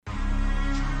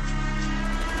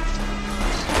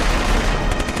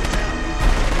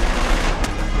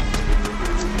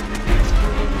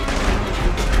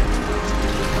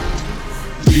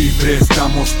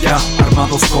estamos ya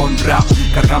armados con rap.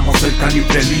 Cargamos el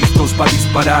calibre listos para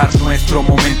disparar. Nuestro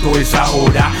momento es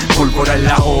ahora. Pólvora en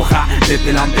la hoja, desde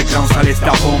el underground sale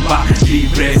esta bomba.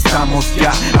 Libre estamos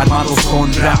ya armados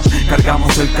con rap.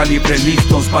 Cargamos el calibre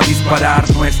listos para disparar.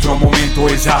 Nuestro momento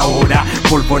es ahora.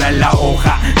 Pólvora en la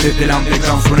hoja, desde el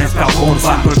underground suena esta bomba.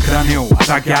 Forzando el cráneo,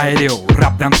 ataque aéreo,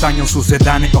 rap de antaño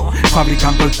sucedáneo,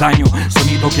 fabricando el daño,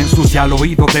 sonido que ensucia el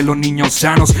oído de los niños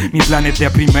sanos. Mi plan es de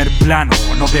primer plano,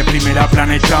 no de primera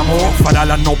planetamos. Para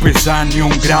no pesa ni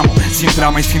un gramo, sin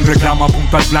drama y sin reclamo,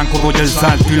 apunta al blanco, doy el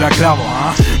salto y la clavo.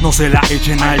 No se la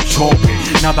echen al chope,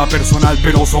 nada personal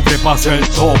pero sobrepasa el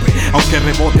tope. Aunque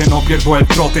rebote no pierdo el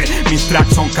trote, mis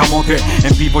tracks son camote.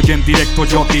 En vivo y en directo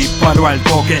yo disparo al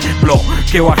toque.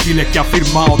 Bloqueo ágiles que ha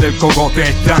firmado del cogote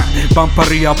están. Van para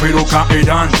arriba pero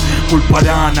caerán.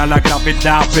 Culparán a la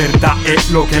gravedad, verdad es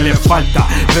lo que les falta.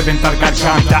 Reventar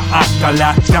garganta hasta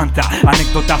la canta.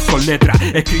 Anécdotas son letras,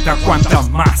 escritas cuantas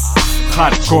más.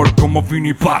 Hardcore como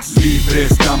Vini Paz. Libre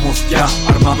estamos ya,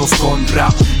 armados con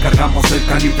rap. Cargamos el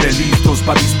calibre listos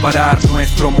para disparar.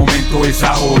 Nuestro momento es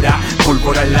ahora.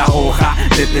 Pólvora en la hoja,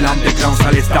 desde el underground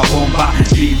sale esta bomba.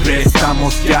 Libre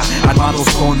estamos ya, armados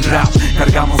con rap.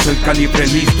 Cargamos el calibre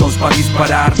listos para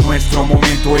disparar. Nuestro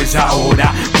momento es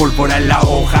ahora. Pólvora en la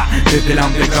hoja, desde el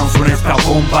underground suena esta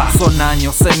bomba. Son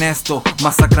años en esto,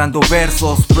 masacrando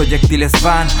versos. Proyectiles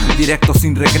van, directos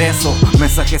sin regreso.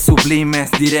 Mensajes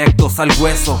sublimes, directos al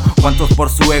hueso. ¿Cuántos por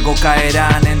su ego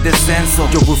caerán en descenso?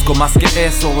 Yo busco más que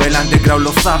eso, el underground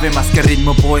lo sabe. Más que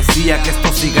ritmo, poesía, que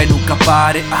esto siga y nunca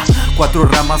pare. 4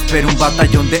 ramas pero un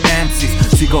batallón de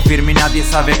MCs. Sigo firme y nadie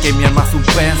sabe que mi arma es un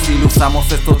pencil.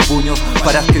 Usamos estos puños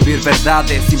para escribir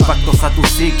verdades, impactos a tu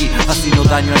psiqui, así no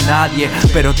daño a nadie.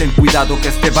 Pero ten cuidado que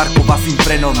este barco va sin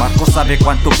freno. Marco sabe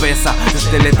cuánto pesa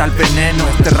este letal veneno.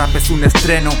 Este rap es un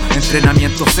estreno,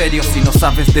 entrenamiento serio. Si no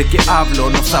sabes de qué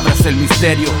hablo, no sabrás el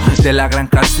misterio. De la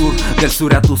granja al sur, del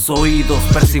sur a tus oídos,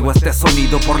 persigo este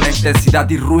sonido por la intensidad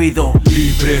y ruido.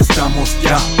 Libre estamos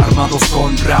ya, armados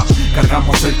con rap.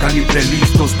 Cargamos el calibre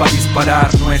listos para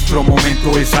disparar. Nuestro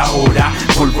momento es ahora.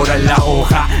 Pólvora en la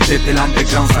hoja, desde el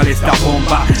underground sale esta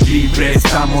bomba. Libre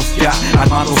estamos ya,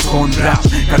 armados con rap.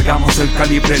 Cargamos el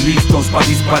calibre listos para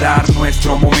disparar.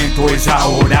 Nuestro momento es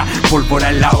ahora. Pólvora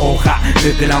en la hoja,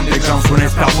 desde el underground suena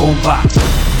esta bomba.